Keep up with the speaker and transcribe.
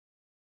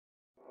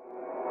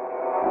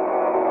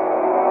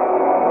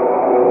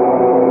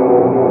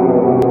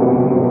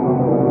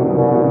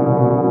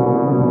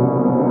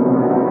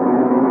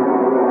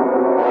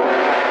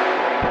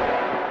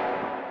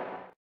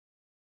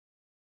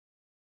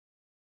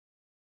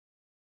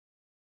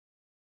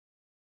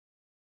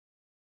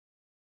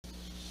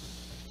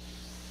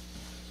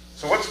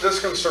So what's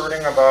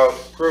disconcerting about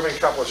proving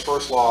Kepler's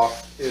first law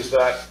is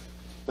that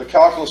the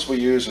calculus we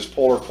use is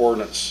polar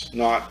coordinates,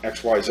 not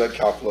XYZ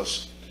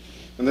calculus.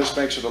 And this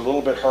makes it a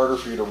little bit harder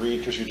for you to read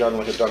because you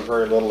generally have done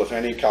very little, if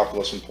any,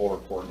 calculus in polar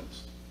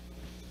coordinates.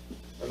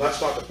 And that's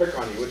not to pick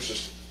on you, it's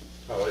just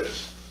how it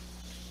is.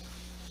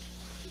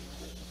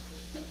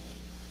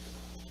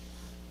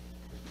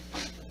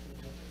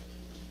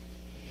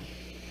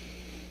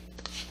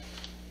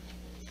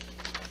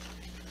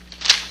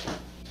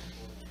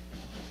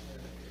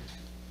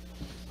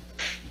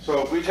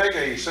 So if we take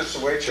a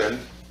situation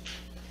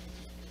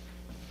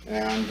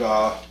and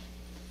so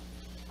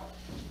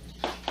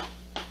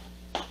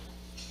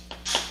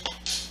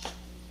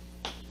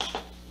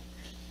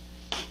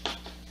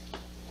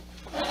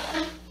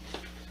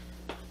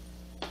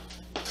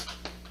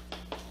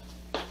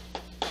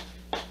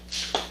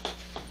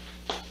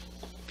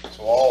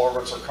all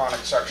orbits are conic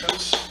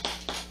sections.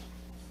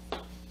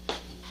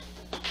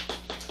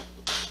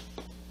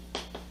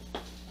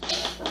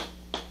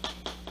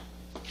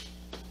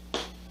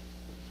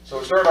 So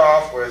we start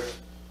off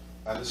with,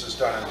 and this is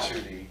done in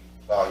 2D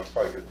value,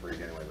 probably good for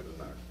you anyway, but it doesn't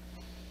matter.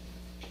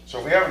 So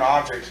if we have an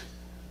object,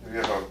 we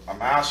have a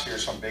mass here,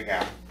 some big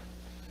M,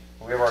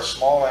 we have our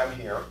small m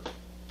here,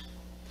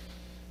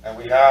 and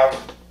we have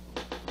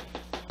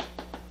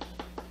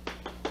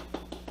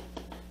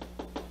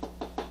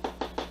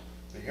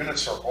the unit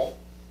circle,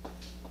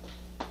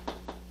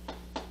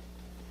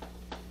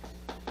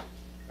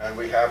 and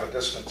we have a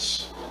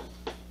distance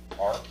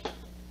r.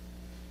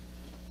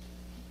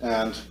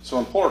 And so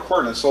in polar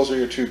coordinates, those are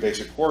your two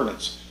basic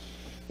coordinates.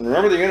 And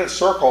remember, the unit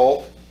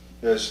circle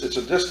it's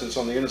a distance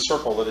on the unit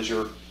circle that is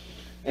your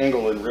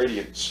angle in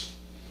radians.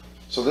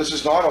 So this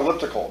is not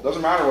elliptical. It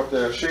doesn't matter what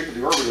the shape of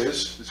the orbit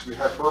is. This could be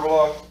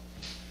hyperbola,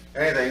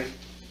 anything.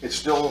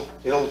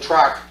 It'll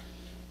track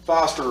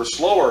faster or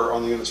slower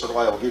on the unit circle.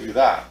 I will give you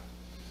that.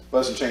 It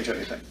doesn't change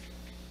anything.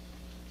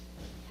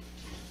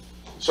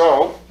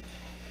 So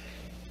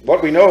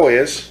what we know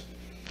is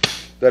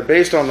that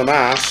based on the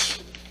mass,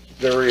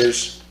 there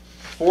is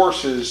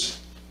forces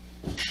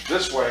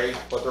this way,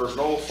 but there's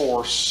no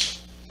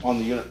force on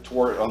the unit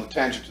on the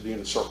tangent to the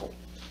unit circle.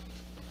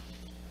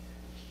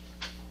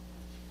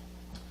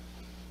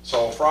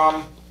 So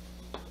from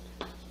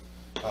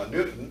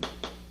Newton,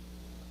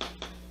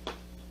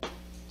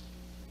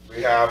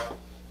 we have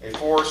a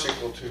force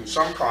equal to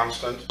some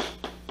constant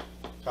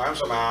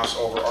times the mass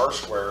over r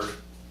squared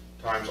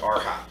times r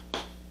hat.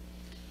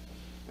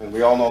 And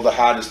we all know the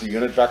hat is the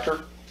unit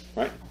vector,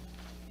 right?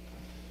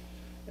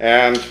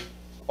 And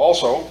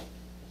also,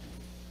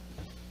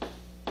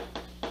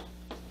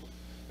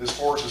 this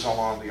force is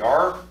along the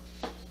r.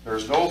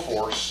 There's no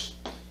force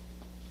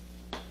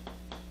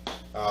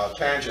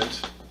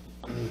tangent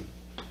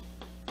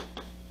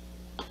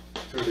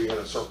through the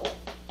unit circle.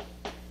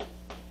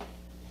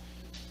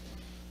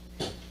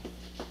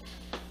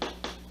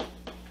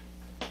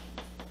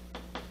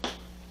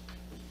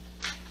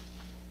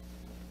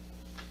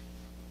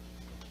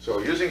 So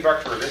using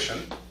vector addition,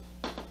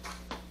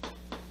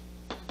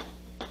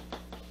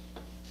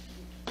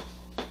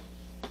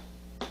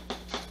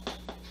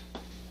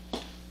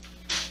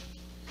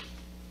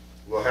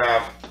 we'll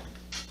have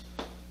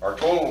our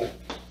total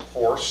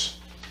force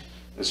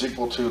is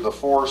equal to the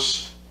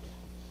force,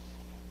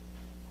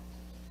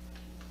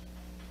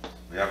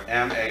 we have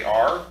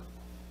MAR,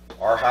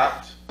 r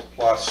hat,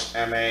 plus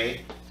MA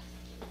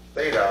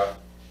theta,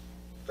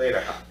 theta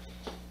hat,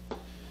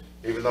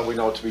 even though we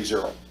know it to be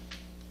 0.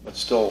 That's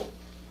still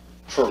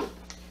true,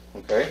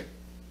 okay?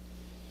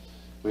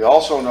 We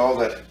also know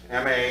that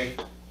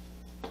MA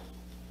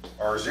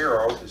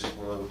R0 is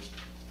equal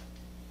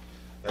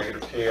to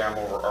negative km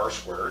over r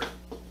squared,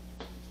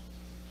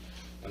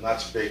 and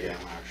that's big M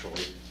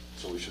actually,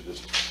 so we should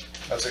just,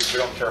 that's it, we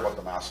don't care about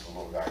the mass of the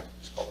little guy,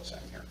 just call this M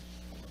here.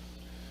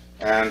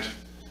 And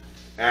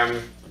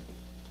M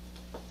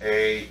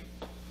A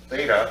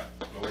theta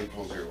will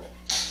equal 0.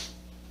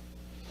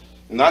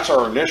 And that's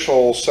our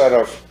initial set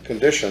of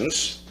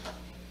conditions,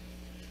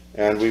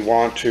 and we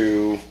want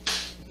to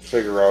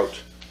figure out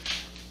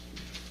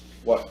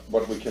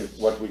what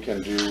we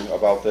can do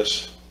about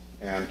this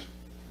and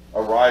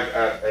arrive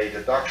at a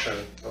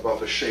deduction about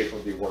the shape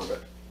of the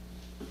orbit.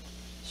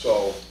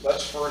 So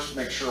let's first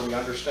make sure we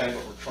understand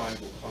what we're trying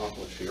to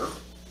accomplish here.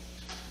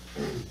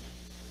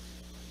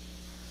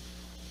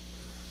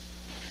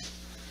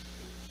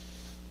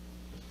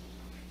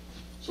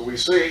 So we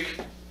seek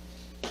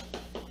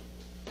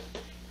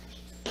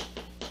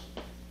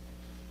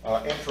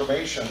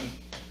information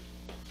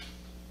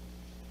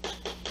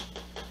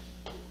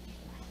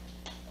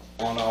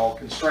on our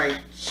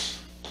constraints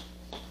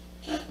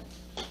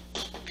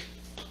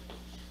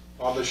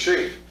on the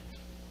shape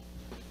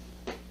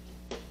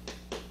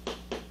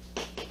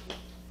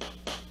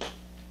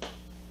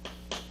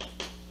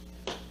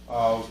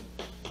of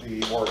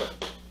the orbit.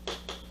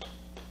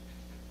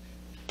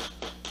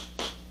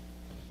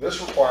 This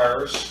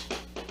requires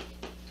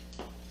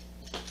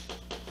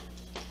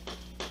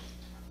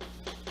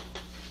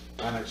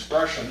an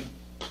expression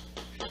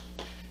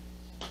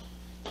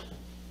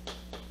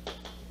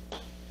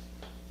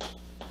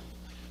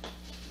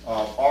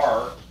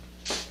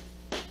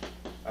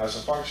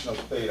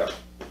theta.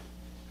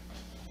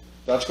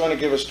 That's going to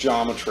give us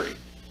geometry,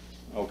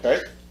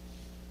 okay?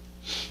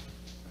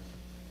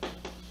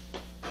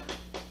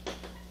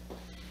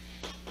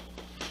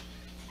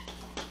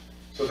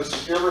 So this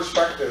is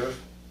irrespective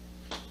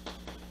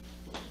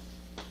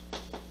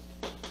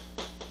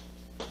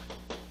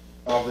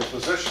of the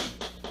position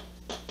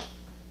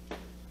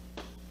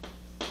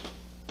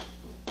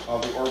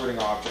of the orbiting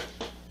object.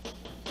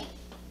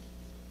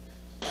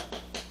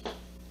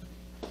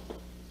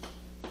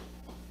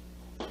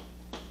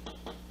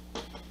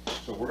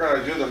 So we're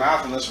going to do the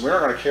math on this, and we're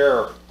not going to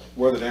care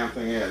where the damn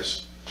thing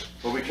is.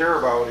 What we care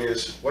about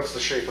is what's the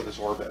shape of this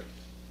orbit.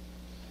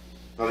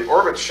 Now the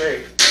orbit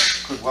shape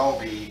could well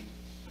be,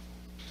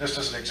 just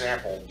as an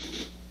example,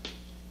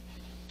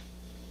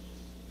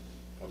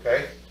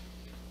 okay?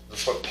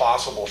 Let's put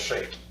possible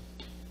shape.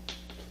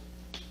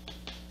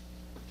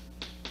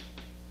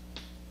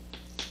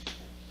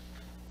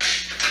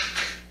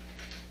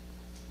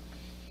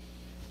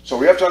 So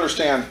we have to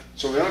understand,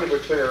 so we want to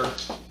declare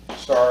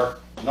star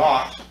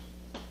not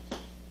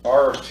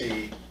r of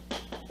t,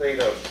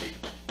 theta of t.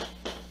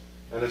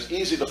 And it's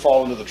easy to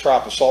fall into the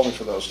trap of solving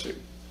for those two.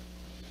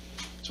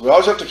 So we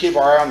always have to keep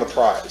our eye on the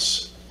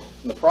prize.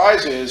 And the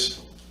prize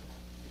is,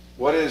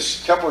 what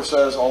is, Kepler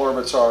says all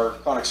orbits are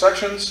conic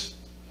sections,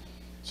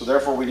 so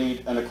therefore we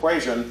need an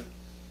equation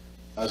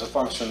as a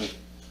function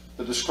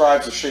that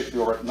describes the shape of the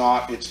orbit,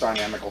 not its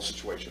dynamical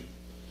situation.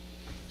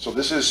 So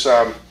this is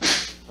a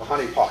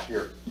honeypot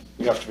here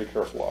you have to be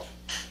careful of.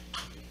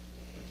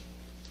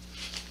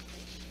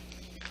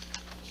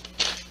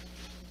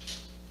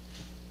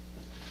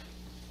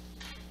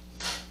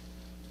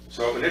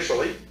 So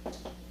initially,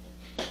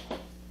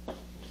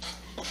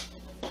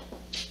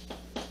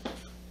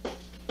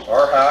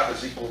 r hat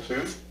is equal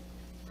to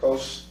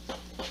cos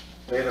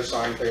theta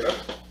sine theta,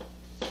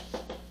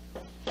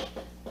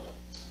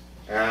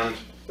 and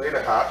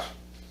theta hat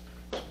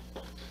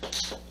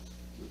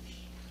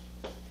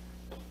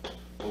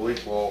will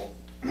equal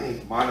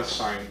minus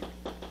sine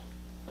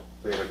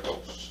theta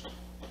cos.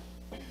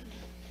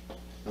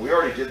 And we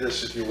already did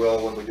this, if you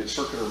will, when we did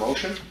circular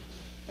motion,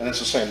 and it's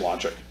the same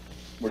logic.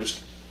 We're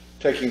just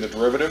taking the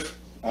derivative,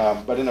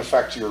 but in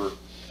effect you're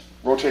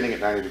rotating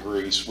at 90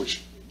 degrees,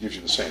 which gives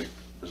you the same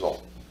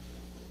result.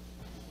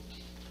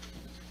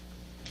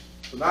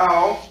 So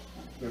now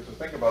we have to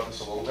think about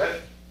this a little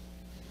bit.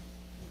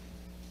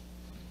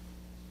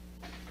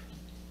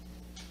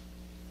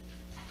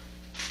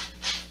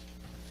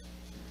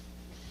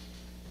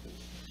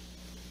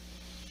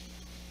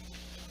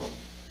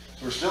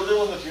 So we're still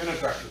dealing with unit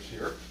vectors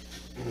here,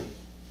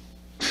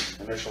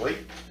 initially.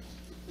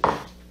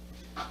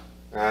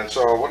 And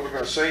so what we're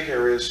going to say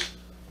here is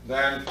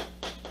then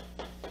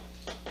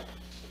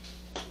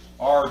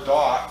r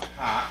dot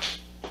hat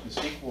is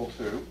equal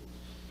to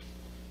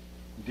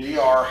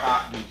dr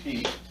hat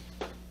dt,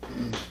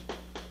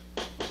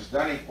 which is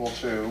then equal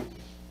to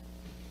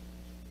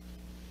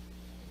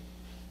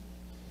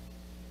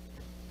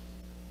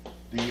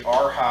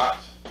dr hat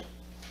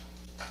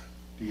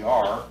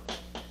dr,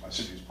 I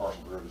should use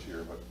partial derivatives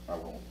here, but I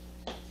won't,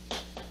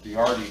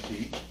 dr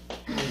dt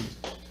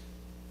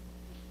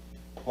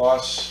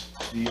plus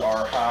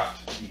dr hat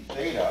d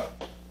theta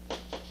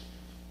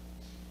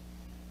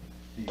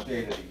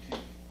dt.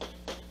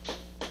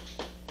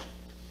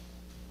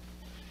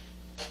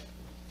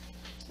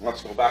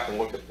 Let's go back and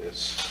look at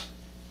this.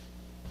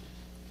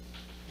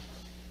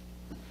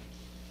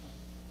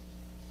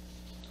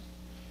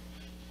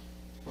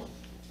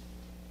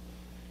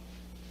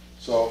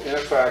 So in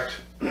effect,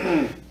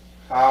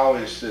 how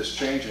is this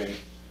changing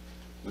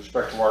with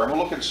respect to r? And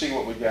we'll look and see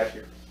what we get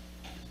here,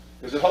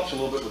 because it helps a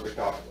little bit with the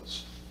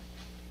calculus.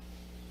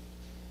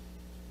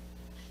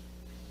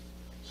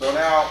 So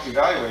now,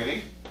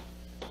 evaluating,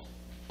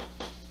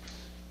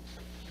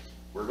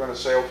 we're going to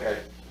say, okay,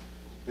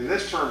 in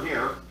this term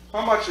here,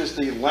 how much is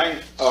the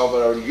length of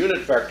a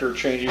unit vector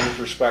changing with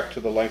respect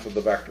to the length of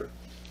the vector,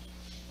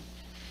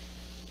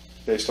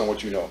 based on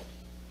what you know?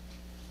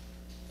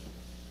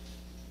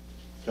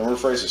 Can we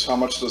rephrase this? How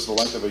much does the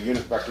length of a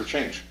unit vector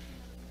change?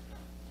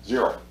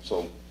 0.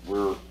 So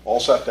we're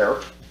all set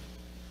there.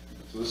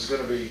 So this is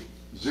going to be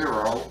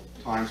 0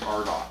 times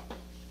r dot,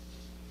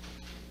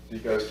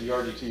 because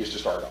dr dt is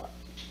just r dot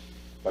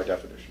by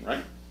definition,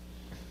 right?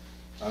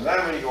 And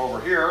then when you go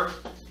over here,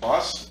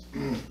 plus,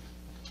 and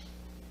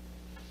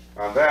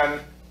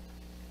then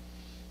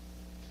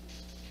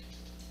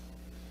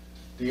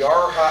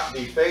dr hat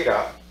d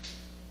theta,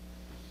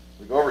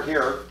 we go over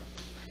here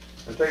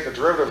and take the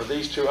derivative of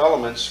these two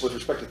elements with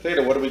respect to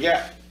theta. What do we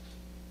get?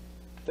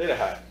 Theta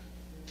hat.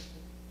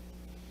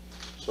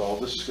 So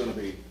this is going to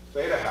be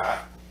theta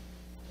hat,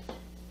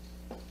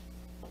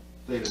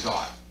 theta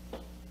dot.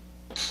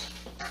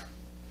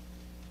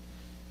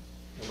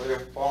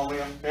 Everybody follow me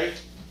okay?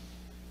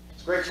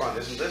 It's great fun,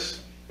 isn't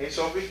this? Hey,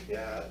 Sophie?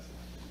 Yeah.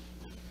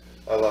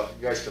 I love it.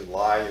 You guys can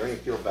lie. You don't even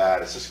feel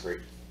bad. It's just great.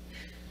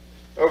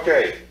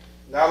 Okay.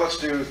 Now let's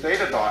do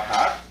theta dot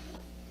hat.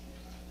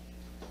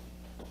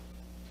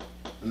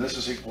 And this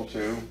is equal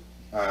to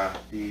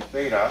d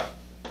theta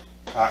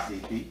hat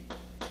dt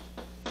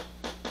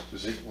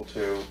is equal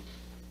to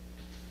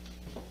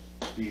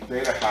d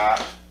theta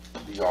hat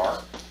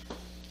dr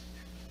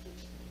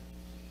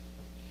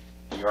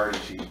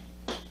dt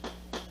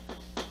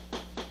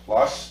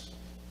plus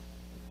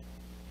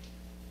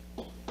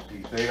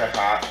d theta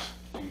hat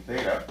d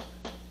theta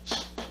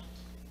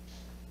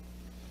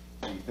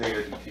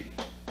dt.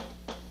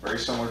 Very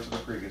similar to the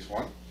previous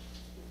one.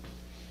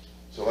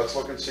 So let's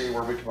look and see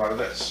where we come out of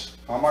this.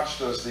 How much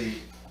does the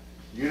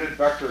unit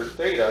vector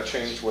theta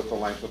change with the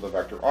length of the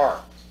vector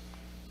r?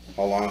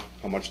 How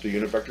much do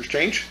unit vectors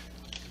change?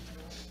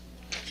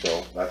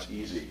 So that's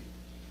easy.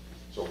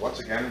 So once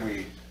again,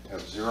 we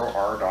have 0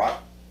 r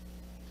dot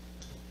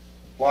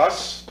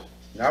plus,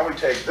 now we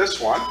take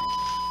this one,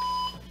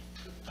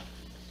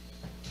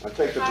 I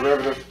take the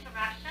derivative,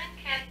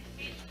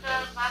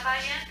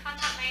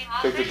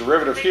 take the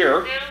derivative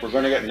here, we're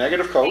going to get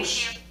negative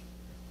cos,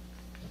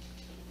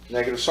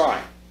 negative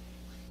sine.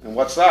 And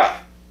what's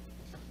that?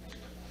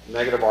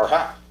 Negative r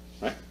hat,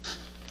 right?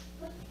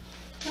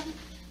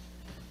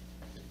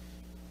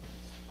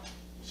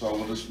 So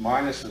we'll just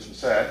minus this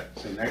instead,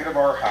 say negative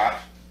r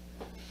hat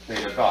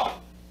theta dot.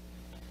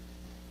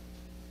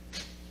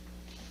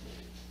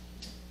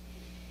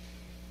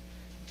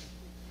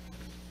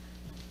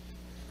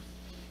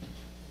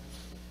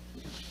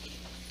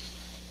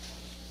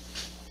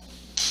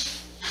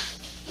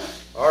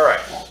 All right,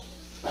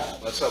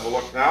 let's have a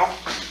look now.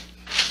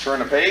 Turn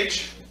the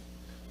page.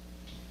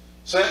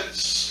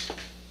 Since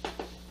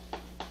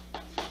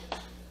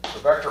the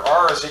vector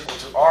r is equal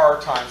to r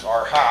times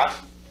r hat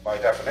by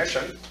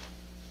definition,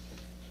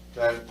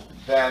 then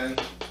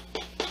dr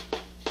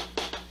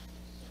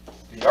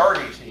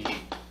dt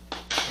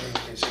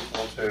is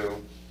equal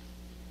to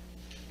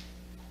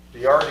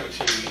dr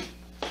dt,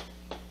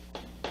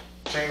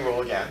 chain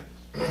rule again,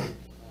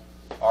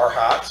 r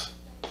hat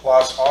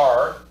plus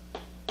r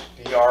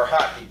dr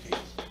hat dt,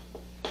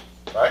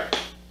 right?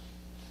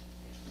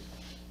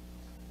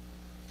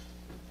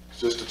 It's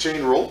just a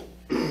chain rule,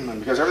 and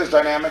because everything's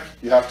dynamic,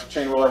 you have to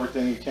chain rule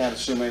everything. You can't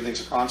assume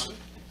anything's a constant.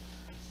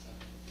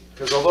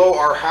 Because although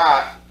r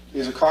hat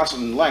is a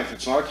constant in length,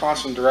 it's not a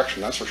constant in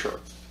direction, that's for sure.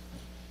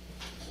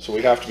 So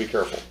we have to be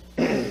careful.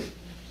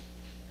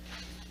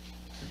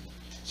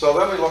 So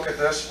then we look at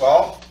this,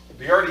 well,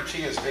 dr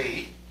dt is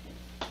v,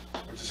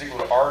 which is equal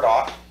to r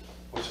dot,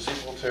 which is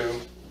equal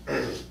to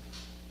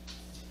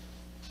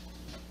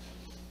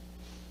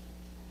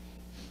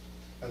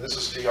and this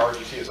is dr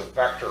dt as a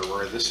vector,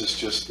 where this is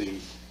just the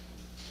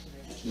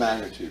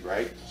magnitude,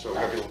 right? So we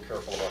have to be a little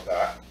careful about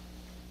that.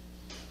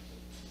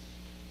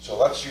 So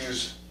let's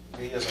use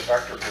v as a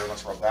vector here,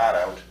 let's rub that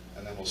out,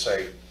 and then we'll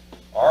say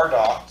r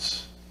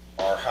dot,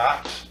 r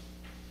hat,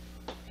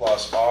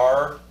 plus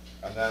r,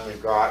 and then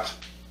we've got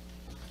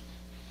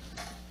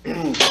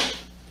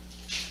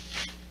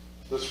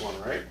this one,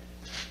 right?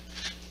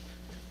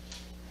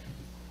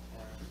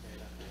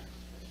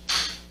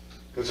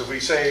 Because if we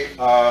say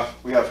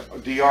we have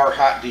dr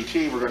hat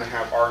dt, we're going to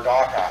have r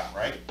dot hat,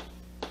 right?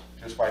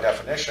 Just by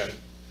definition.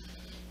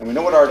 And we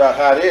know what r dot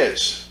hat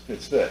is.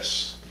 It's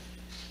this.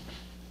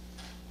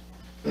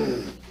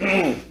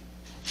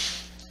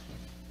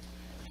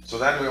 So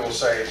then we will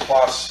say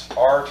plus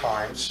r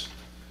times,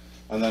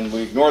 and then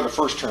we ignore the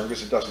first term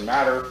because it doesn't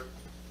matter,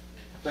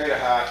 theta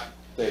hat,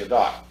 theta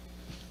dot.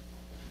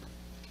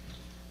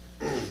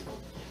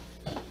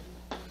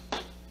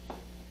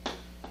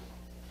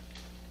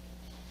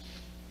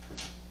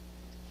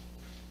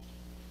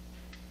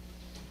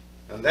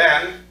 And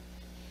then,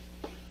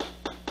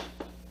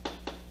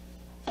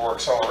 for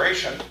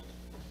acceleration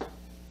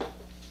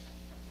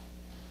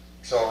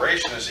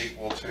is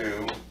equal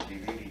to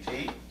dv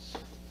dt.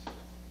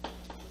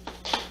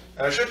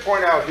 And I should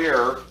point out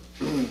here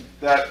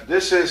that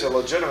this is a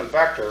legitimate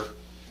vector.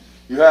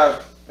 You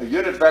have a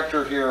unit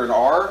vector here in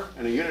r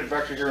and a unit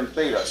vector here in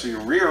theta. So you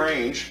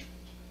rearrange,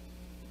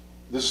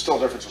 this is still a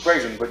difference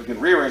equation, but you can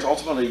rearrange,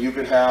 ultimately you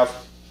could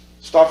have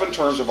stuff in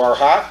terms of r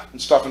hat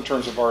and stuff in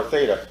terms of r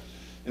theta.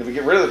 And if we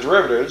get rid of the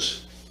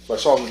derivatives by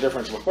solving the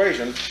differential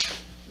equation,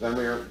 then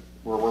we're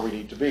where we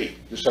need to be.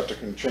 You just have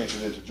to change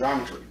it into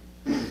geometry.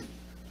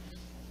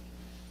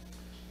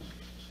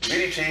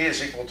 ddt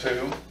is equal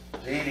to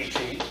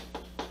ddt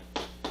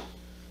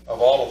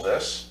of all of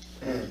this.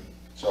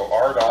 So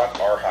r dot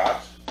r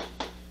hat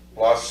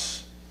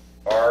plus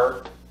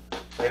r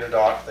theta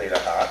dot theta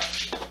hat.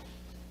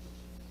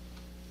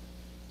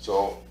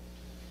 So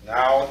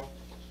now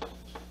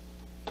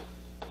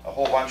a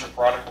whole bunch of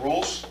product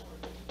rules.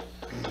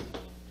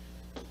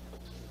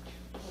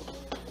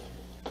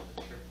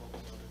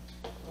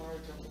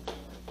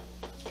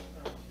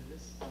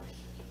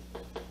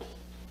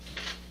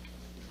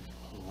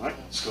 All right,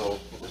 let's go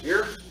over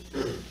here.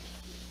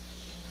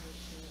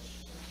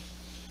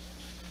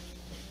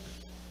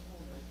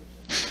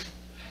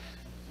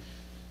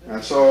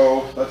 And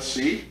so let's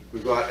see,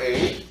 we've got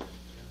A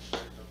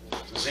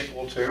is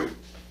equal to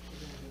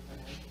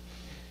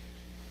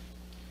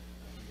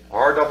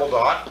R double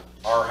dot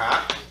R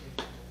hat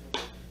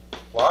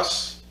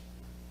plus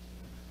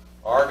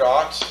R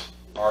dot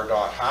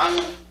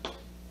hat,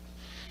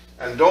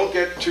 And don't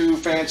get too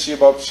fancy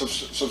about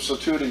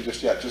substituting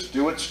just yet. Just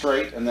do it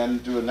straight and then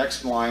do the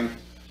next line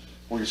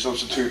where you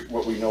substitute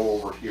what we know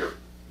over here.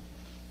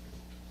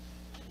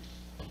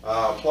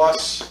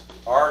 Plus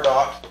r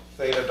dot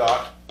theta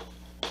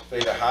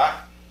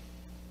hat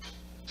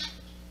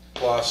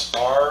plus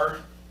r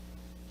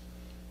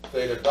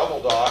theta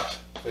double dot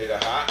theta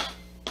hat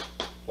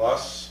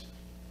plus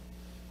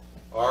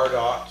r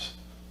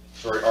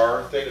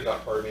theta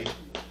dot,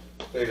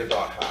 theta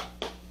dot hat.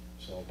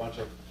 So a bunch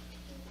of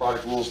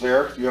product rules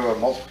there. If you have a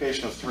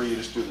multiplication of 3, you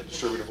just do the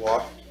distributive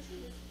law.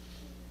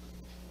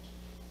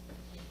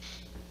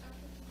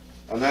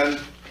 And then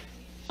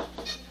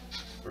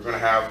we're going to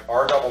have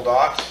r double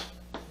dot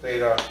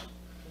theta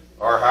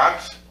r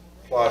hat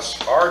plus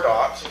r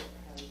dot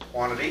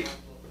quantity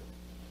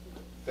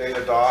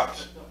theta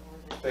dot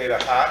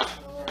theta hat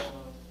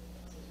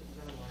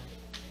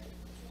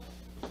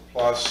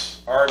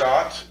plus r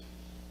dot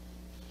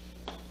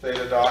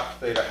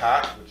theta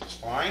hat, which is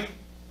fine,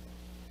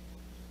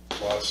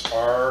 plus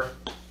r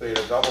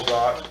theta double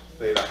dot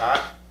theta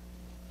hat,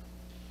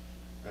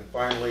 and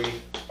finally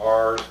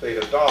r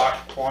theta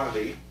dot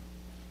quantity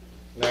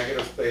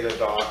negative theta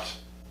dot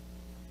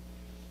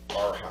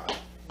r hat.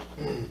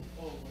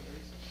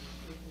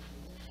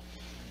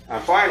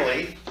 And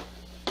finally,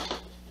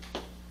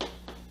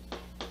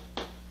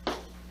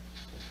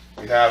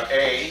 we have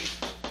A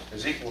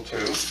is equal to,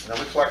 now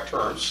we collect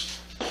terms.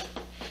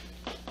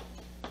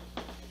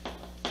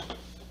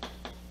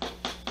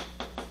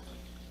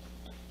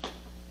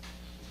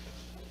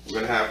 We're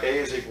going to have A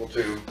is equal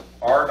to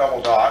r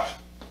double dot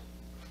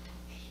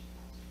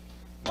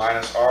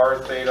minus r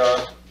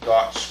theta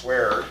dot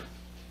squared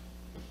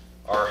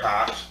r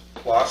hat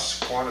plus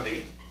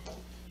quantity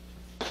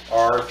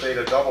r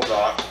theta double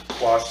dot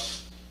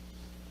plus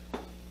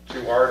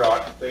 2r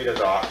dot theta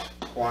dot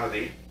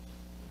quantity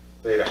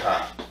theta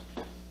hat.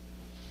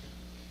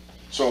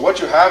 So what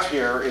you have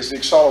here is the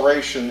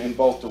acceleration in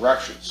both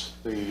directions,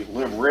 the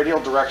radial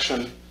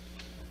direction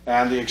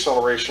and the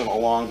acceleration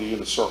along the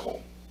unit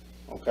circle.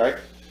 Okay?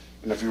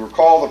 And if you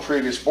recall the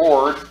previous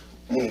board,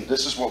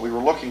 this is what we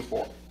were looking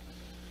for.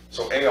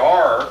 So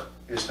AR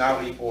is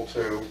now equal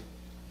to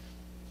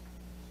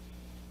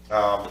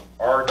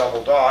r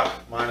double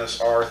dot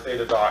minus r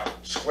theta dot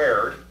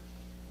squared,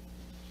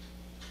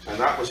 and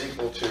that was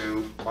equal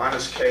to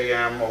minus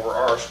km over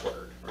r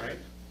squared, right?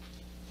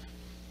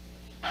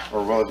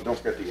 Or well, don't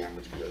forget the m,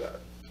 which we do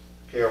that.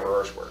 K over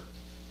r squared.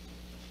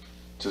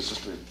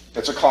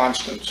 It's a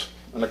constant,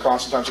 and a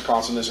constant times a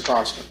constant is a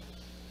constant.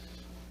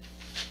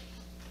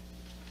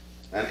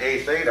 And A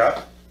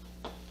theta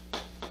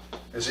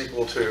is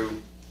equal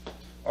to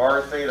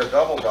r theta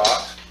double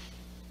dot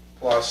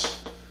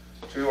plus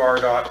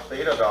 2r dot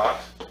theta dot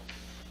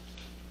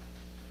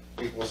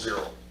equals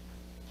 0,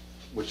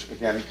 which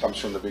again comes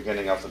from the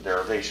beginning of the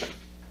derivation.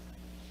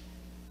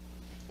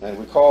 And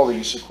we call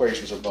these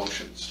equations of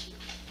motions.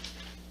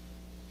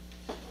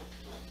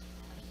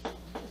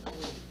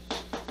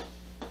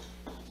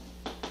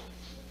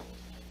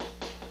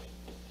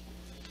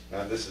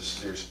 And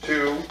there's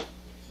 2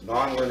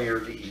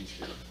 nonlinear DEs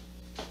here.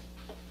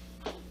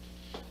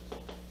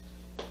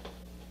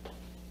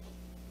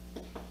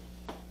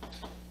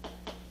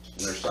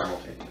 And they're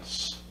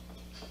simultaneous.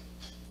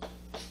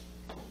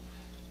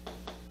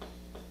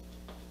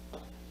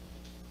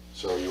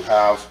 So you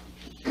have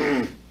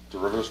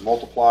derivatives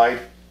multiplied,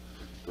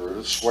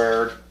 derivatives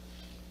squared.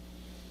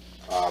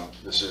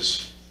 This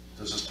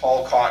is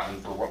tall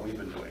cotton for what we've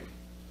been doing.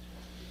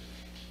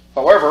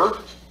 However,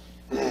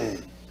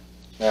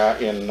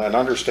 in an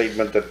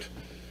understatement that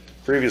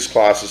previous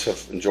classes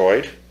have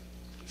enjoyed,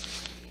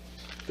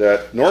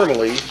 that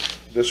normally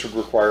this would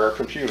require a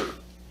computer.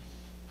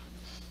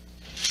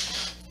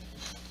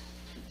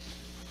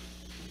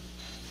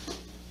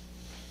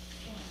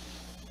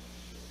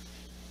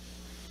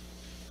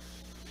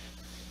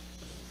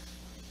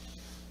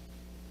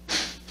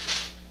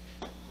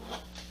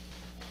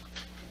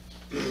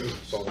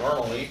 So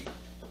normally,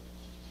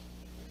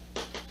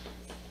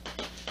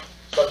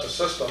 such a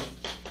system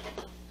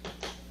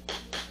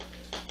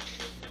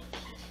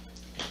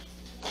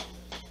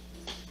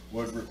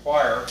would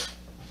require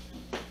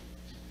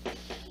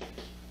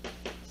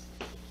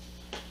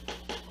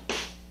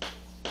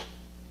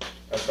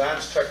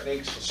advanced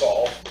techniques to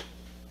solve.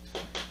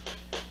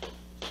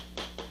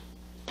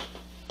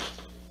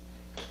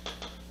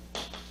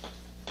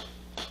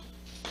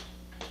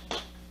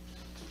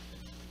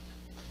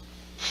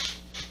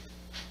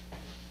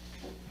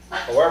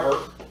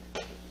 However,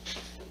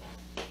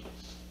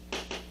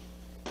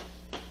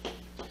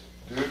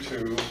 due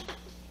to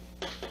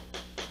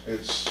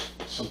its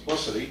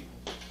simplicity,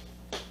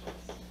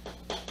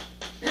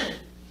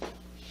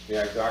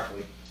 yeah,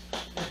 exactly.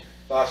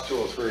 Class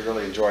 203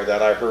 really enjoyed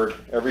that. I heard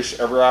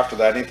ever after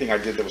that, anything I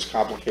did that was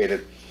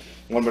complicated,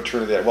 one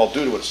maternity, well,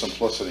 due to its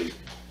simplicity,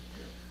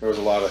 there was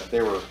a lot of,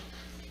 they were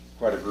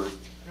quite a group.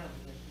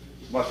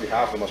 Must be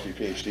half of them must be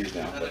PhDs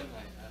now. But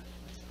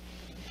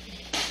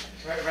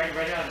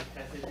right on.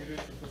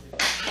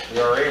 we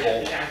are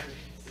able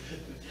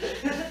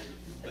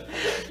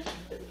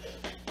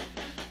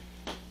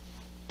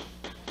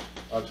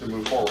to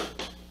move forward.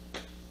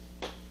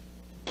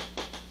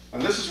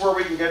 And this is where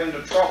we can get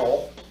into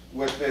trouble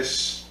with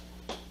this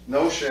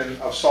notion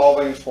of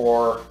solving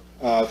for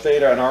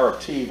theta and r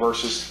of t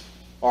versus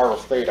r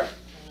of theta.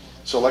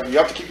 So like you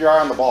have to keep your eye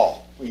on the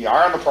ball, your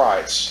eye on the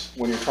prize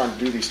when you're trying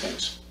to do these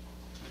things.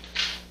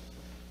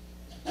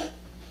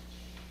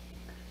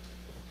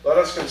 Let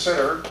us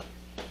consider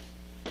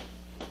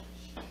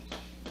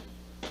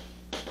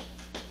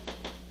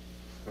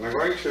and I'm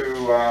going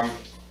to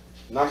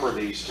number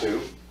these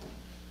two.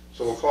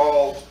 So we'll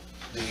call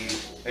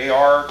the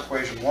AR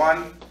equation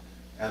 1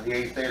 and the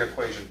A theta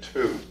equation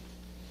 2.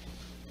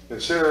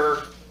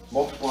 Consider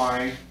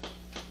multiplying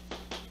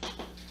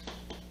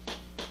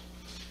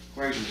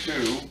equation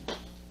 2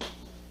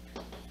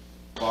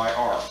 by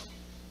R.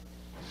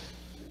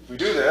 If we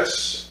do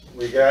this,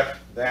 we get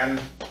then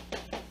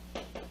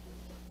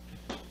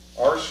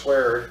R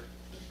squared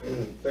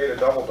theta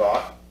double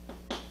dot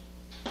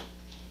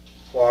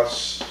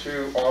plus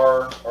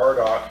 2R R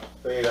dot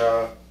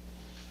theta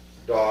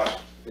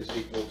dot is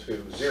equal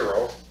to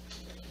 0.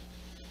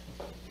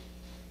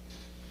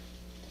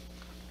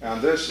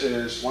 And this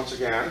is, once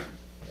again,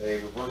 a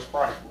reverse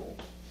product rule.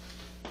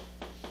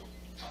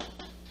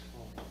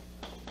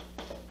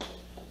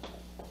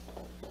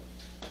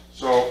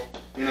 So,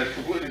 in a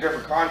completely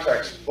different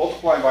context,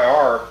 multiplying by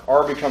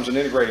R becomes an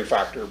integrating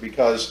factor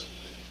because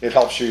it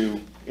helps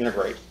you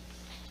integrate.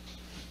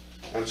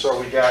 And so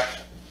we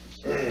get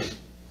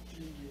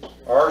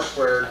R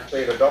squared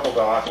theta double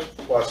dot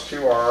plus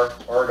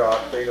 2R R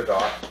dot theta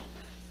dot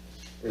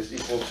is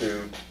equal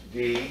to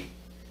D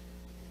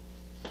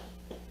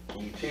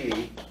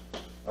dt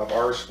of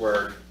R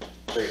squared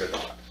theta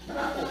dot.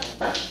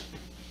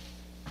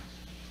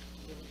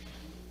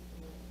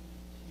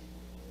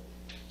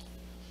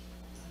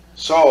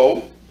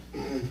 So,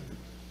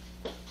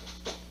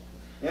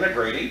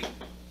 integrating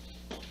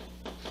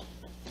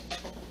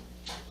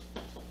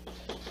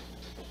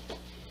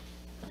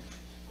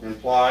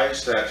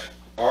implies that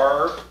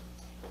R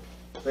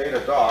theta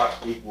dot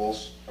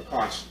equals a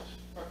constant.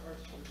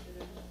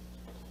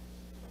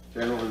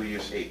 Generally we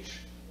use H.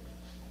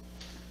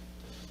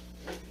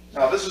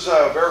 Now this is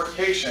a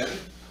verification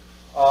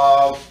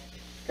of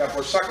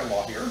Kepler's second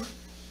law here.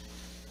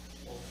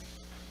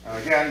 And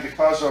again,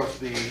 because of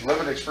the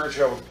limited experience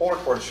you have with polar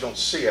coordinates, you don't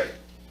see it.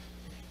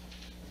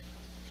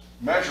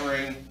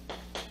 Measuring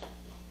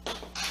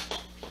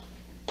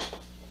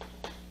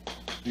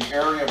the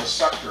area of a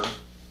sector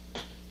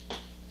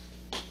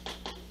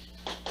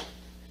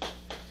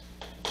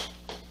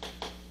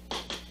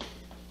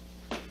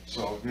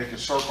so if you make a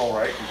circle,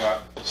 right, you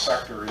got the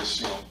sector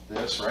is,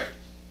 this, right?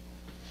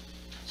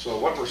 So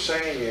what we're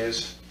saying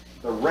is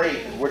the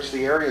rate at which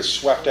the area is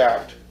swept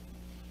out,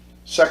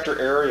 sector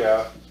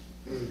area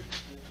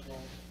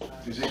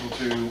is equal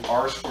to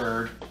R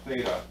squared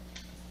theta.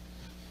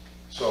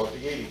 So the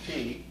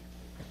dt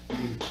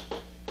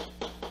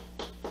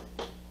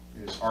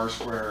is R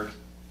squared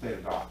theta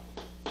dot.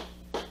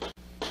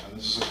 And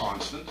this is a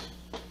constant.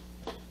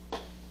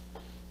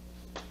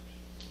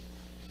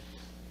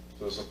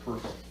 So it's a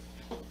proof of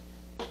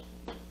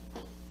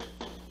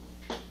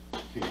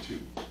K2.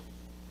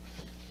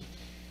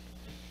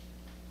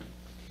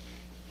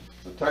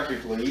 So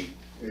technically,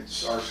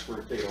 it's R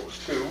squared theta over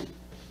 2,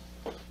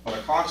 but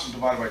a constant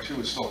divided by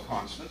 2 is still a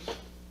constant.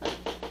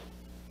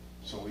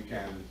 So we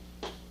can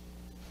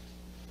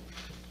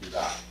do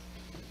that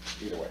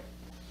either way.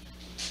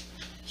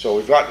 So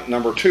we've got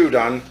number 2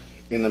 done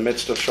in the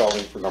midst of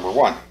solving for number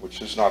 1,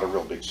 which is not a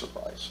real big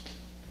surprise.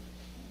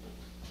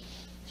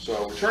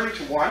 So returning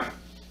to 1,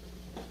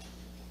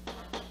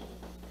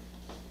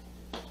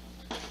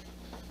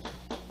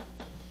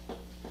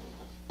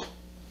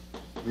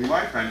 we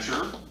might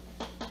venture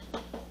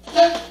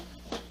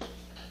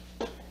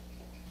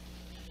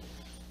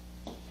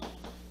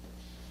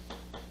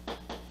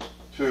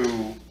to,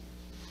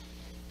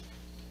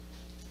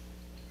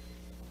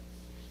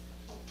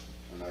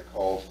 and I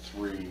call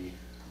 3,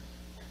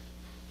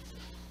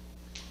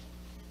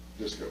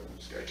 just go from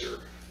this guy here.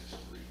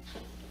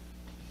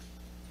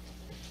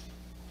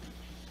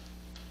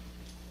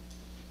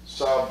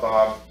 Sub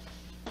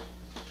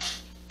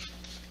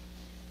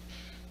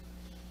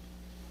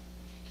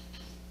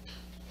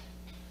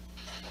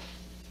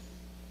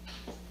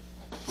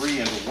 3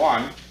 into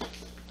 1,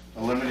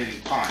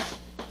 eliminating time.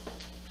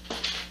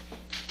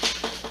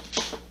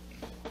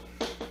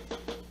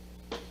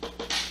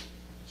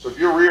 So if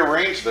you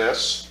rearrange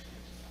this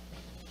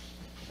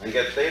and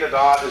get theta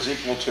dot is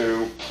equal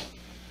to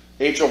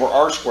h over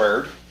r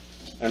squared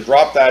and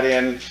drop that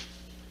in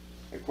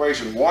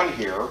equation 1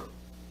 here,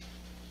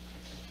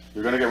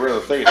 you're going to get rid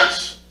of the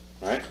thetas,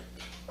 right?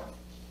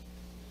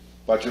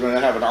 But you're going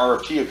to have an R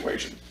of t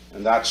equation,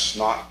 and that's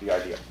not the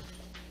idea.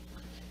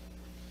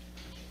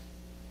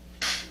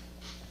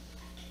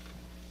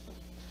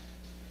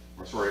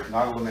 Or sorry,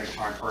 not eliminate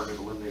time, pardon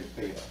me, eliminate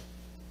theta.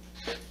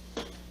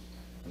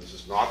 And this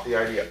is not the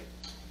idea.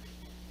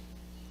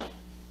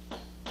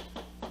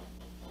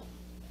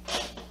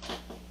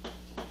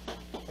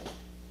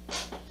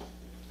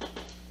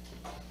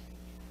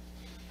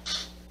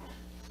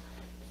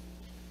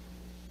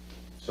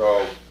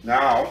 So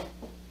now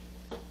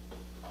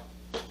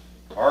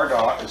r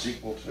dot is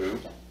equal to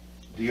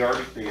dr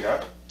d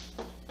theta,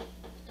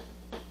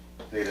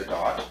 theta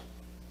dot,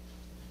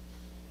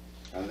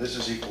 and this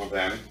is equal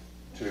then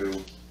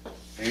to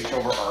h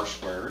over r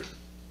squared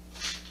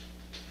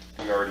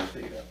dr d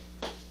theta.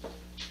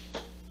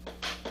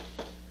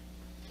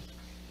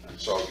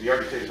 And so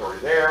dr d theta is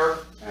already there,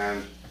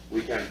 and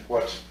we can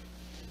put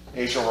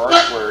h over r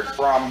squared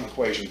from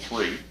equation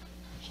 3.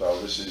 So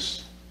this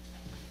is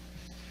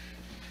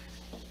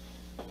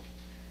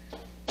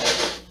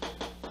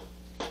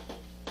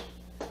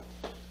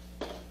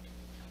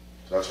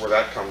that's where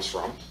that comes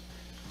from.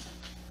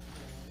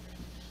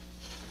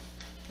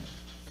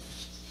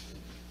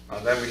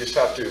 And then we just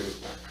have to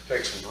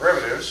take some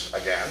derivatives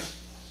again.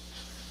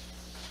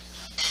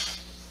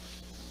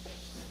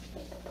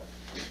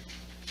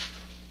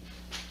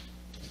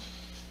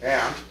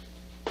 And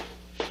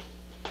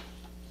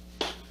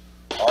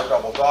r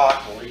double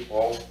dot will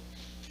equal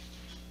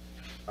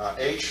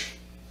h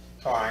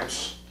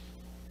times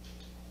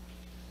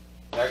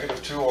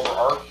negative 2 over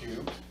r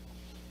cubed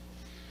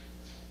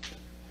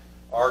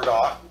r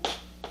dot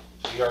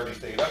dr d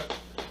theta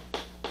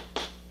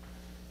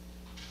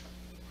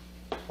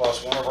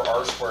plus 1 over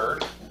r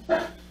squared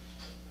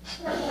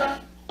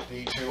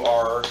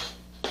d2r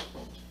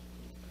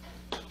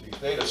d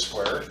theta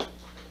squared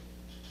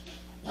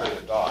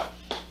theta dot.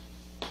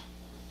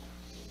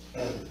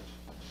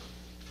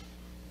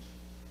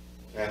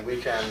 And we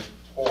can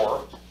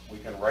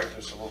write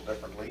this a little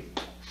differently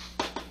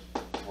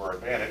to our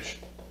advantage.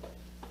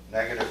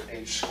 Negative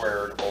h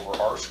squared over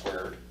r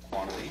squared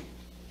quantity,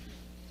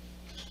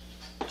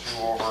 2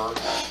 over r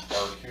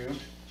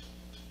cubed,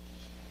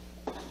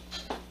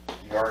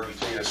 dr d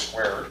theta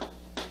squared,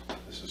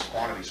 this is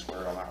quantity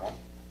squared on that one,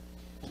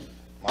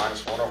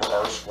 minus 1 over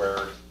r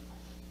squared,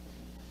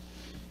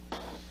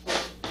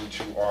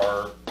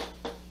 d2r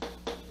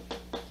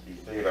d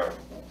theta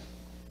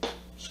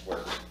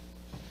squared.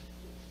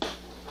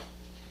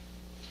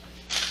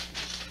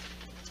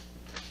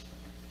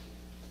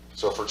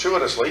 So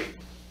fortuitously,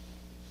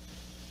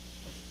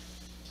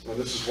 and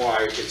this is why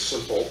it's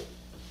simple,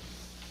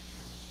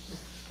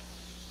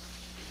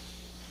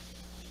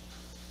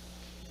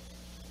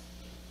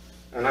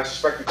 and I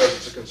suspect because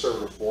it's a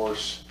conservative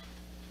force,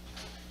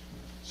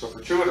 so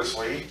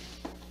fortuitously,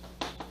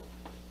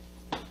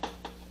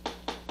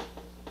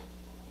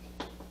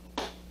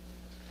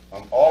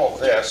 all of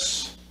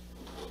this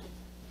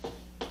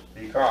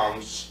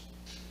becomes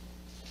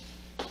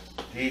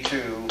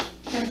d2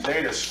 d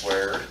theta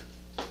squared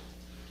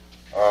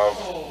of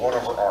 1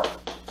 over r.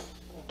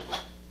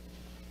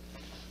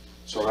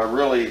 So that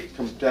really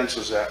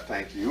condenses that,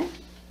 thank you.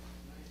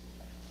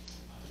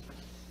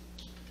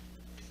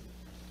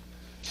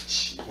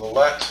 We'll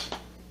let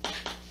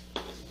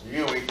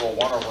mu equal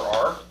 1 over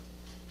r,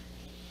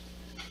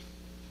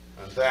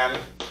 and then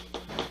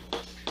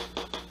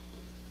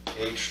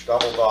h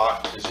double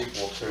dot is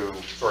equal to,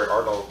 sorry,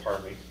 r double,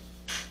 pardon me,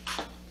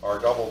 r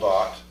double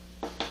dot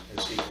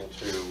is equal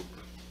to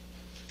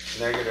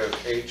negative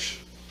h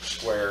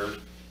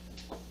squared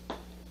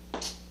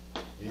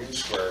mu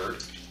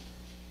squared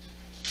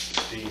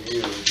d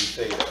mu d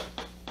theta,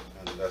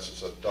 and that's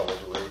just a double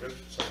derivative,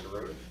 second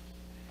derivative.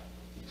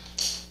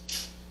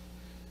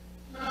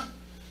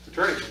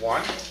 Returning to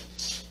 1,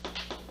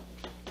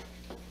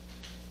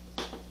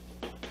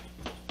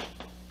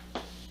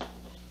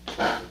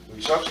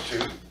 we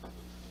substitute,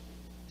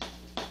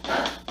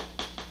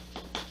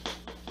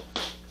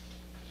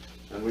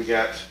 and we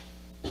get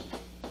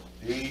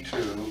d2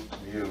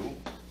 mu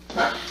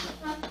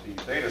d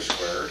theta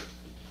squared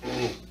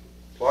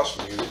plus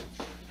mu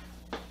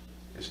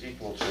is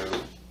equal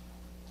to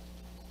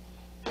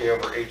k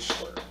over h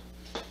squared.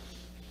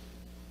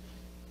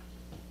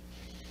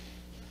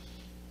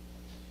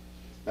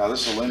 Now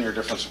this is a linear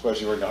difference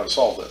equation. You already know how to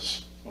solve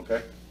this,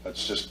 okay?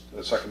 That's just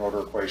a second order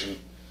equation.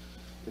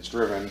 It's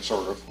driven,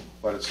 sort of,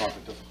 but it's not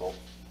that difficult.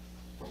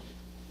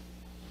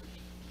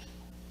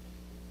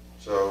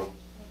 So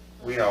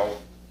we know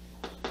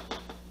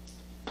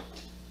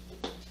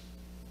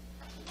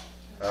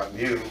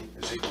mu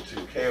is equal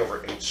to k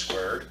over h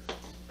squared.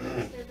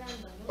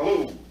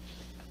 Hello. Do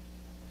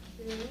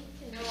we need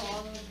to know all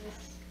of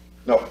this?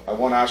 No, I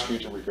won't ask you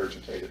to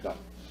regurgitate it, no.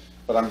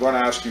 But I'm going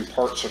to ask you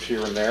parts of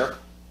here and there,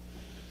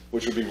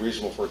 which would be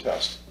reasonable for a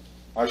test.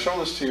 I show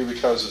this to you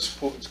because it's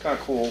cool, it's kind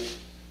of cool.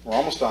 We're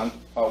almost done,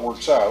 how it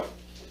works out.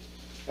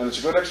 And it's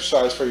a good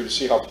exercise for you to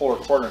see how polar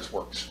coordinates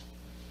works.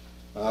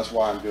 And that's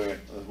why I'm doing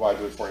it, that's why I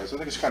do it for you. So I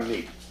think it's kind of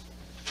neat.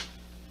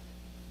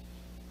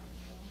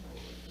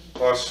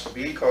 Plus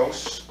b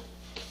cos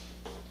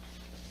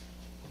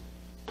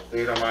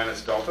theta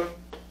minus delta.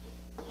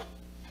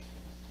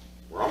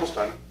 We're almost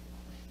done.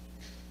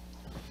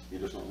 You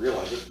just don't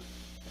realize it.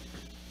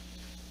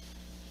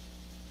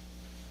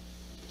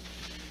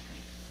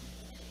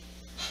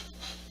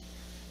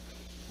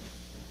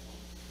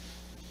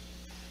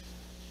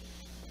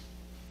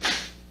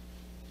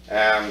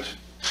 And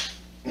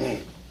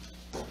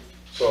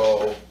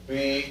so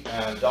b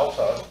and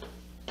delta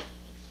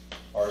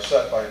are are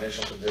set by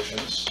initial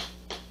conditions.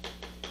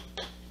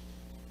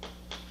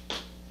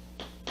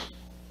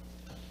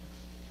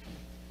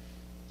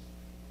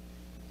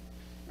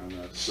 And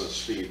that's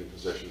speed and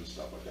position and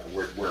stuff like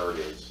that, where it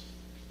is.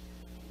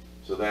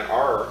 So then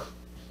R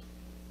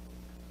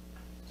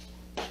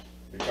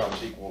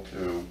becomes equal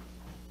to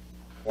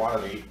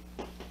quantity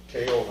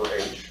K over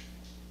H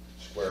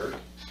squared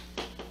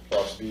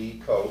plus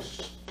V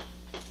cos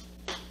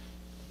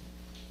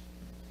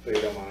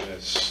theta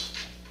minus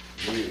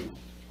mu,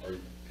 or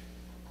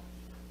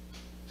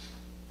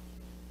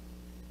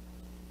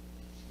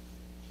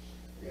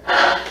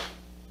yeah.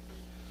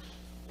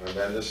 And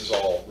then this is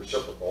all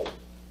reciprocal,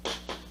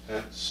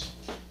 hence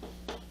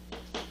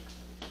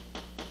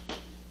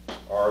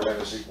R then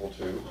is equal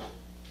to,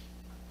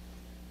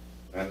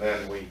 and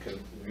then we can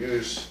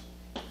use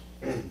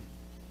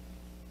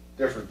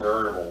different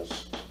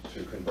variables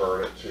to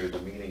convert it to the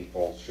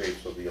meaningful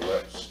shapes of the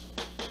ellipse.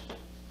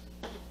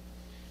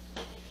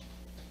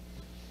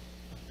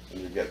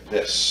 And you get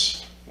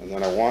this. And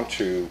then I want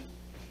to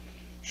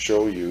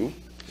show you,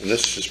 and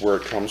this is where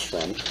it comes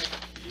from.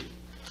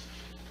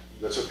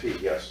 That's a P,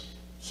 yes.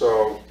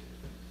 So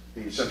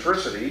the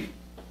centricity,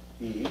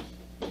 E,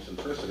 the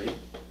centricity,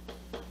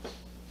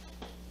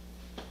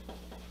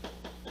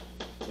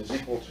 is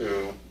equal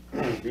to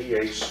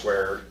VH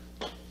squared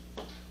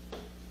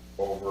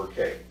over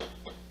K.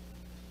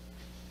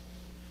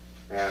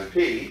 And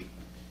P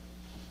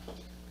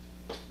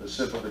is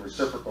simply the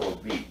reciprocal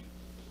of V.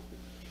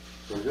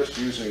 So we're just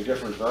using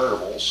different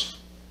variables.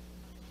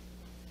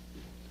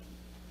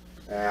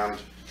 And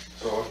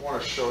so I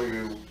want to show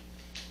you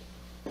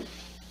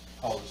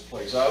how this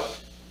plays out.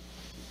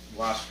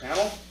 Last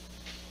panel.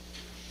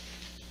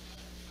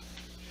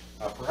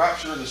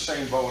 Perhaps you're in the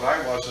same boat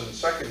I was in the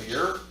second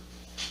year.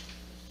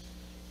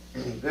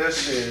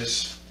 This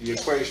is the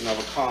equation of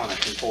a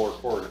conic in polar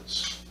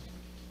coordinates.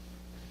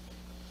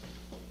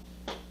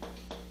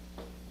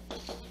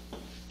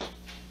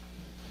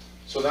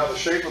 So now the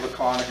shape of the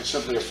conic is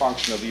simply a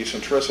function of the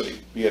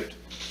eccentricity, be it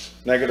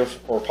negative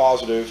or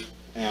positive,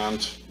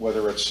 and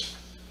whether it's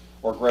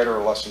or greater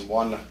or less than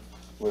 1,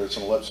 whether it's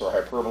an ellipse or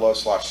hyperbola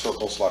 /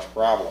 circle /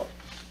 parabola.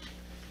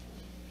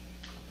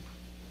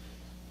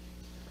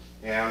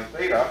 And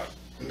theta,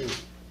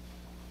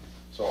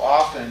 so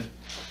often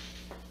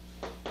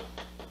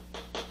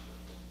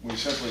we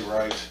simply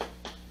write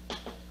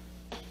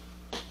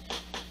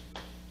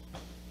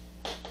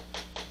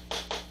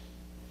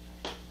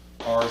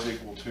R is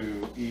equal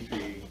to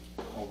EP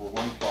over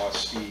 1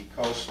 plus E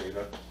cos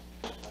theta,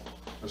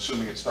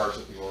 assuming it starts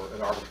at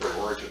an arbitrary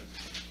origin.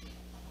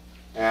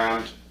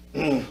 And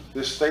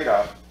this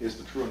theta is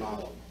the true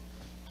anomaly.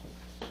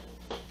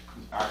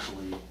 It's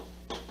actually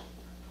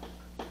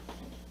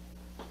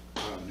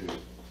new.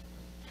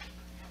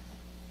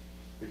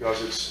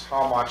 Because it's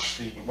how much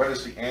what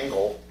is the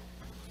angle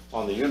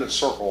on the unit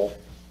circle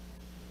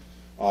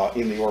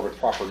in the orbit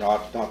proper,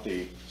 not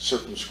the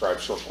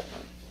circumscribed circle.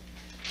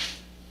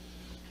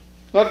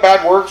 Not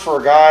bad work for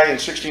a guy in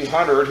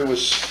 1600 who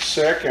was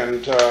sick and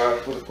with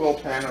a quill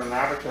pen and an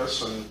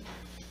abacus and,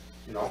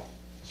 you know,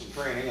 some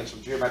training and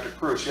some geometric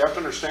proofs. You have to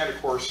understand, of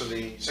course, in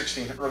the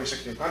early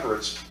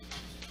 1600s,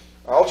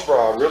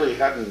 algebra really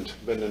hadn't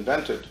been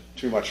invented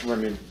too much. I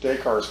mean,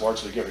 Descartes is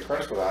largely given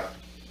credit for that.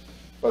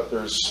 But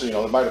there's, you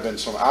know, there might have been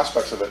some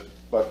aspects of it,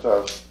 but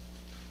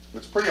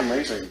it's a pretty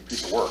amazing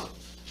piece of work.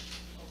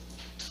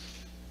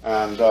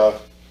 And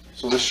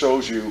so this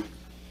shows you,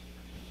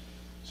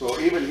 so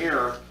even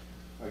here,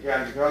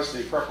 again, because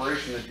the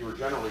preparation that you were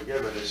generally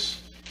given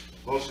is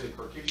mostly in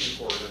Cartesian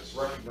coordinates,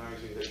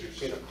 recognizing that you've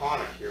seen a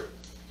conic here,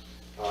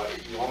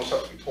 you almost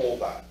have to be told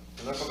that.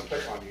 And that's not a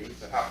pick on you,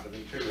 that happened to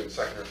me too in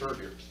second or third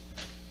year.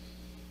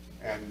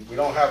 And we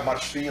don't have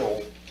much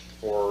feel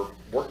for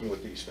working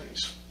with these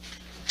things.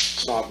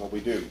 It's not what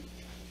we do,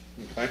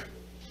 okay?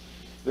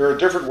 There are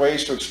different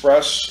ways to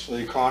express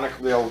the conic.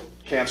 They'll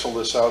cancel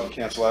this out and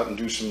cancel out and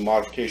do some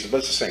modifications, but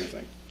it's the same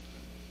thing,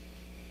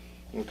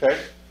 okay?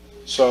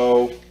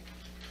 So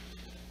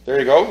there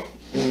you go.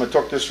 I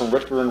took this from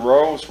Richter and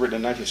Rowe. It's written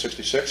in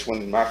 1966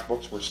 when math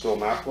books were still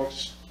math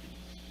books,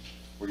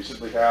 where you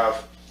simply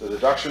have the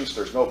deductions.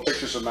 There's no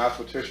pictures of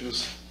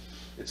mathematicians.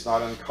 It's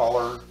not in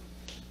color,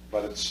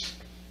 but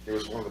it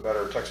was one of the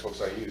better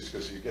textbooks I used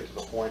because you get to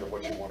the point of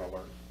what you want to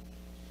learn.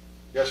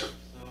 Yes, sir? So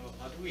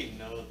how do we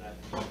know that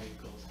mu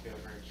equals K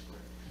over H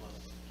squared plus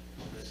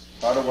this?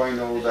 How do I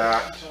know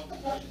that?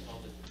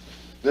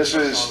 This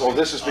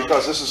is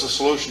because this is a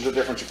solution to a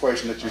difference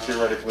equation that you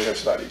theoretically have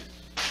studied.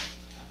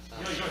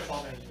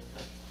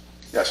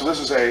 Yeah, so this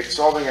is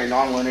solving a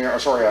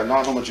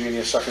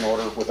non-homogeneous second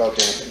order without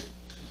damping.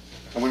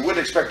 And we wouldn't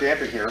expect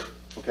damping here,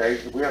 okay?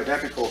 If we have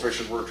damping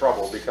coefficient, we're in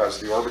trouble because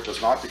the orbit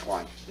does not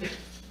decline.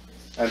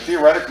 And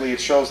theoretically,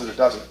 it shows that it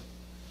doesn't,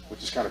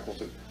 which is kind of cool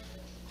too.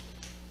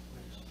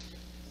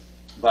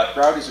 But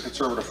gravity is a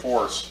conservative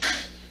force,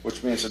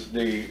 which means that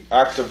the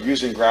act of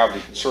using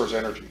gravity conserves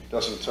energy. It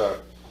doesn't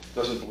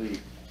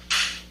bleed.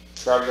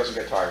 Gravity doesn't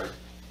get tired.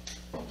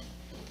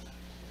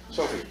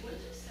 Sophie,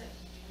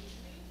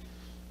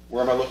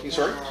 where am I looking,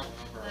 sorry?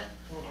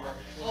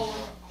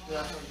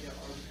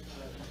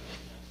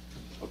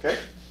 Okay?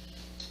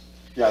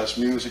 Yeah, this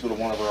mu is equal to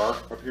 1 over r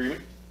up here, you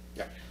mean?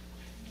 Yeah.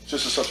 It's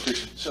just a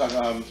substitution.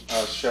 Sarah. Is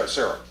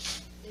H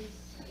a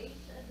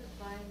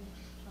defined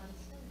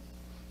constant?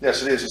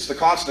 Yes, it is. It's the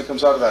constant that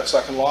comes out of that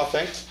second law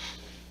thing,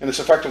 and it's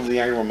effectively the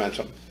angular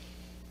momentum.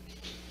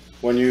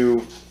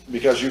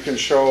 Because you can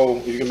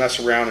mess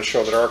around and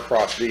show that r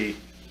cross v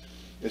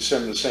is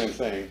the same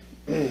thing.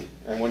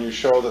 And when you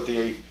show that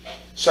the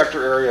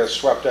sector area is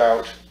swept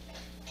out,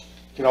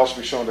 it can also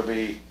be shown to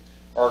be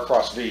r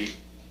cross v.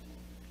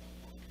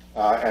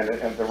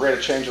 And the rate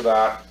of change of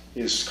that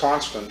is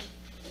constant,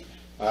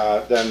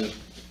 then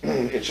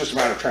it's just a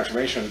matter of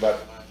transformation,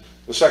 but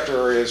the sector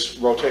area's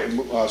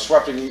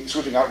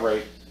sweeping out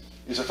rate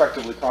is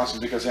effectively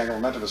constant because the angular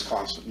momentum is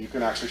constant. You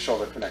can actually show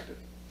they're connected.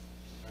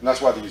 And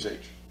that's why they use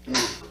H.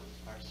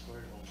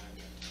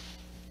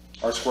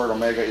 R squared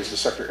omega is the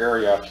sector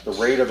area. The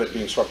rate of it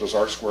being swept is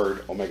r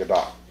squared omega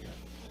dot.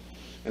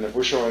 And if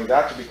we're showing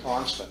that to be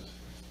constant,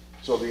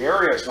 so the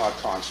area is not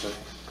constant,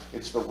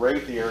 it's the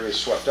rate the area is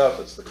swept out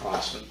that's the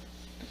constant.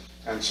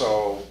 And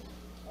so,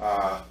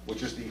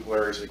 which is the equal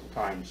areas and equal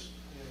times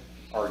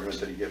argument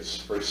that he gives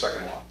for his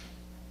second law.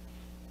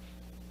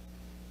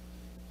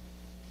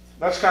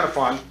 That's kind of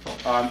fun.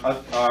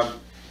 I've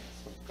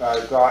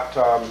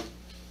got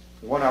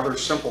one other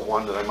simple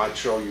one that I might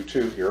show you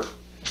too here.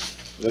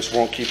 This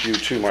won't keep you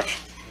too much.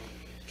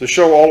 To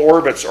show all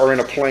orbits are in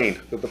a plane,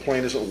 that the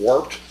plane isn't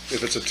warped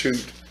if it's a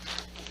tube.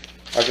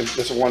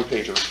 It's a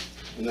one-pager,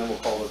 and then we'll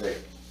call it a day.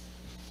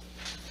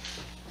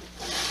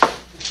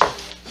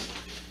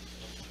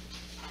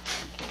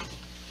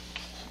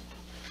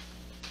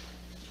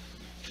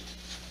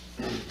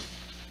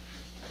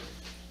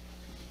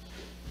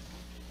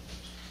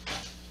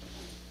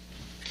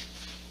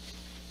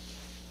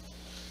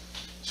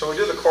 So we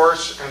do the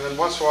course, and then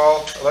once in a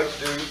while, I like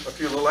to do a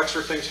few little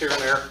extra things here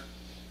and there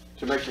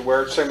to make you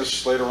aware. Same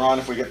as later on,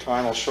 if we get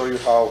time, I'll show you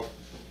how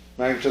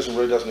magnetism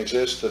really doesn't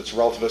exist, that it's a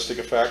relativistic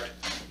effect.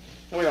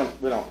 And I don't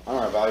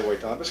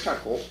evaluate that, but it's kind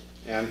of cool.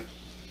 And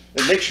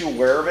it makes you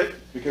aware of it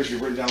because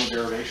you've written down the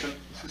derivation.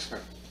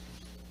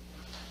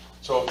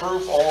 So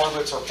proof all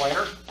orbits are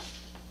planar.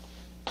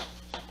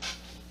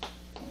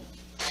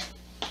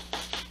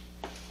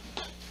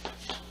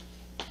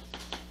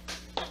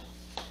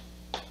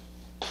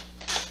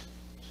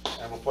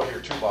 And we'll put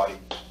here two body.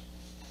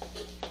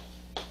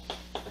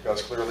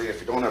 Because clearly if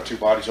you don't have two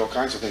bodies, all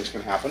kinds of things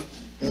can happen.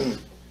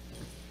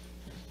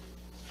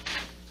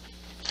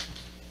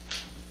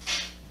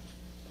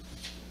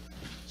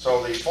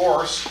 So the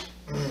force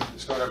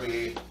is going to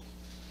be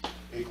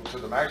equal to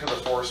the magnitude of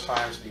the force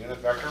times the unit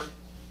vector.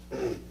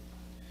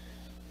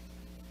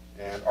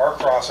 And r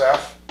cross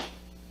f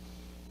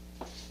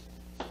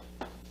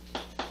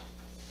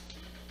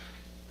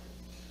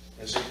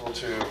is equal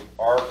to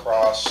r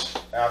cross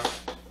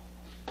f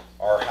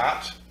r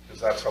hat,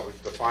 because that's how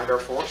we've defined our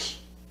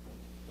force.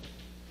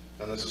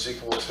 And this is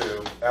equal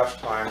to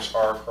f times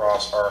r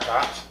cross r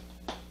hat,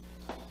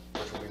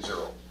 which will be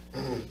 0.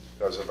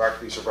 Because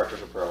these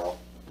vectors are parallel.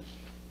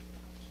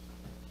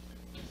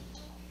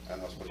 And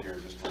let's put here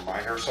just to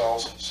remind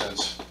ourselves,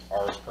 since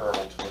r is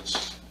parallel to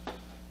its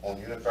own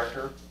unit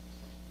vector.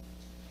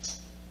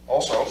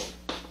 Also,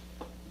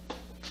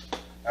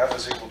 f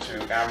is equal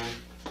to m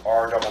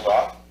r double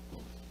dot,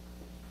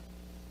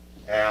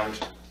 and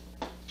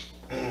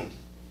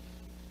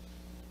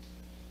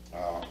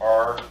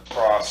r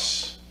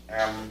cross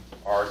m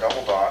r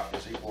double dot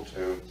is equal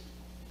to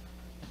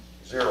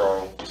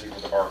 0 is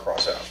equal to r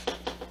cross f.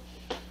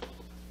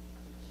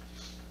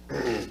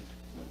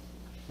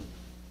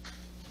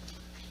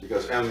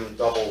 Because mr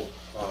double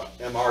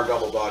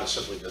dot is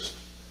simply just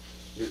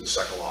Newton's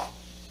second law.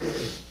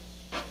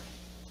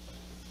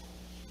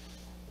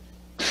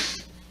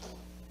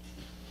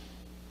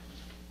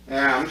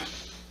 And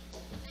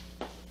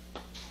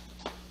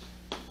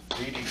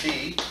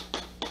ddt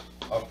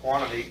of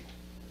quantity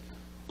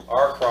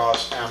r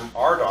cross m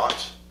r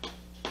dot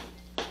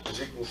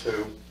is equal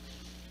to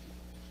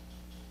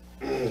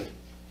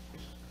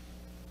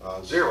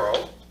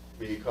 0,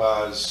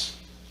 because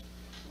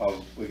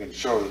we can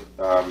show,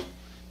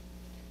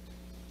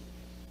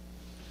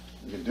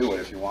 you can do it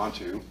if you want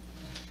to.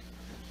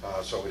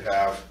 So we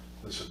have,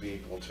 this would be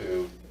equal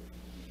to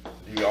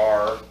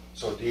dr,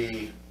 so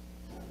dr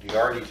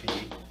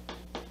dt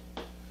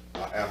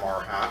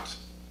mr hat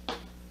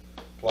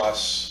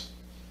plus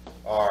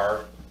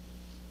r,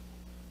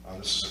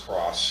 this is a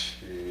cross,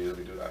 let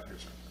me do that,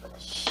 here's a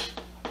cross.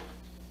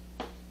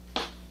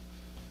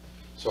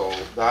 So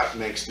that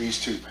makes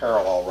these two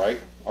parallel, right?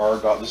 R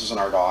dot, this is an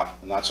r dot,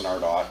 and that's an r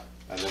dot,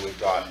 and then we've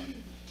got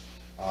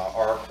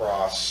r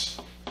cross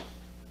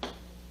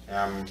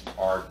m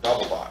r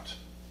double dot.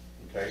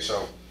 Okay,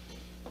 so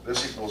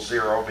this equals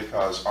 0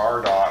 because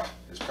r dot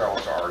is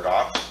parallel to r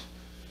dot,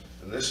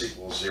 and this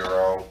equals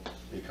 0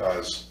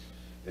 because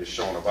it's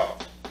shown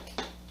above.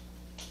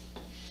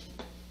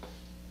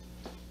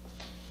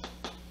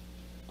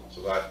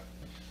 So that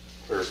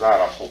clears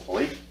that up,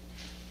 hopefully.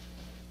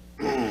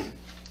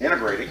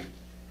 Integrating,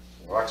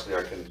 well actually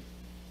I can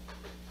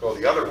go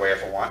the other way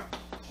if I want.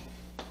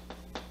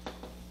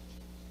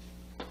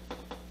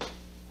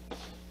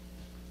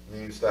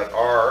 Means that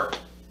R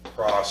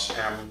cross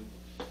M,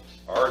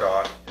 R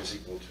dot is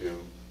equal to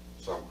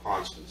some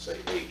constant, say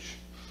H.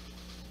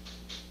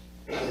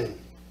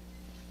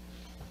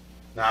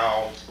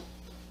 Now,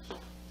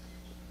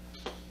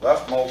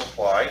 left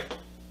multiply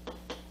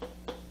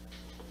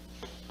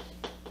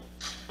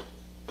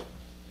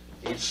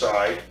each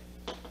side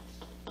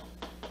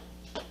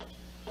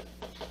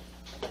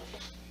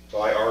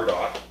by R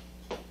dot.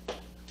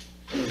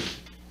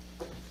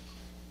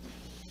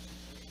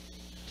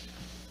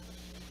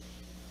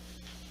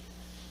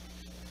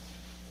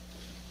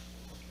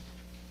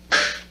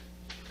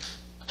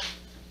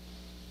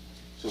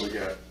 So we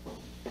get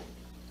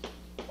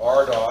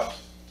R dot,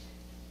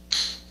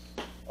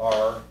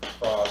 R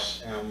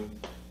cross M,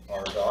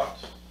 R dot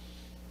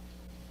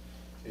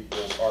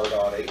equals R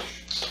dot H.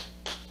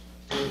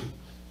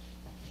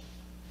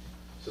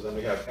 So then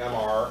we have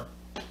MR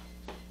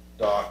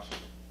dot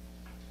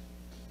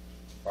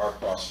R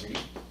cross V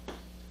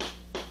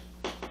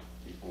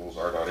equals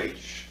R dot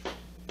H.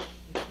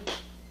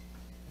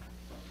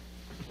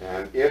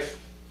 And if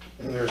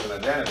there's an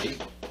identity,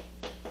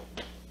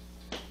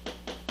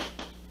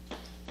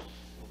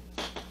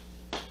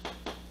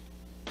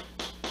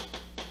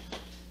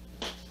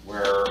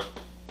 where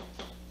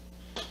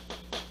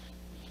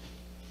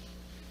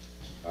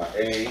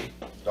A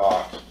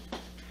dot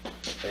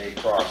A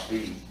cross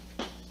B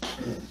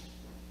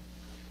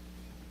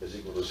is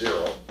equal to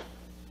 0,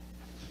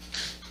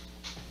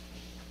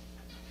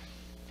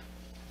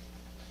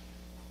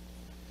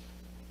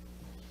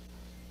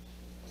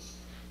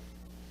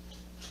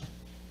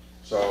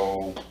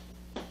 so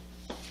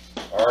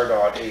R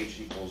dot H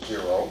equals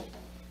 0,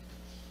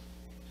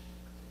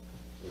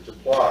 which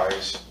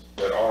implies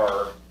that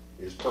R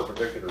is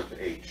perpendicular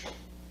to H.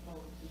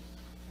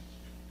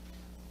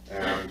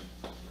 And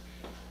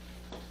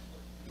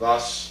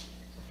thus,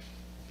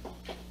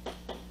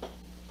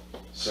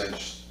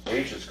 since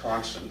H is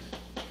constant,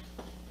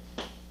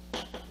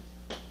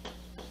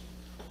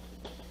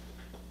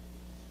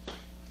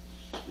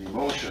 the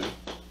motion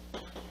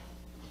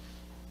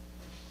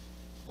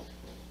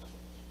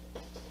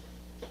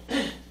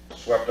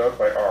swept out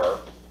by R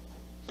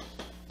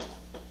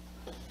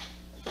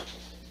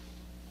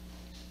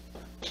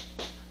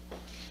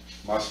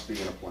must be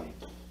in a plane.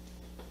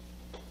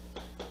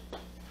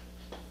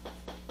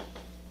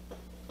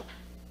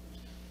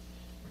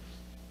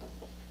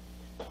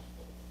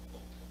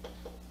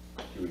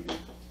 QED.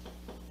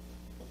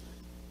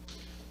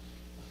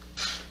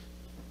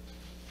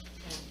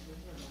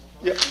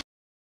 Yep.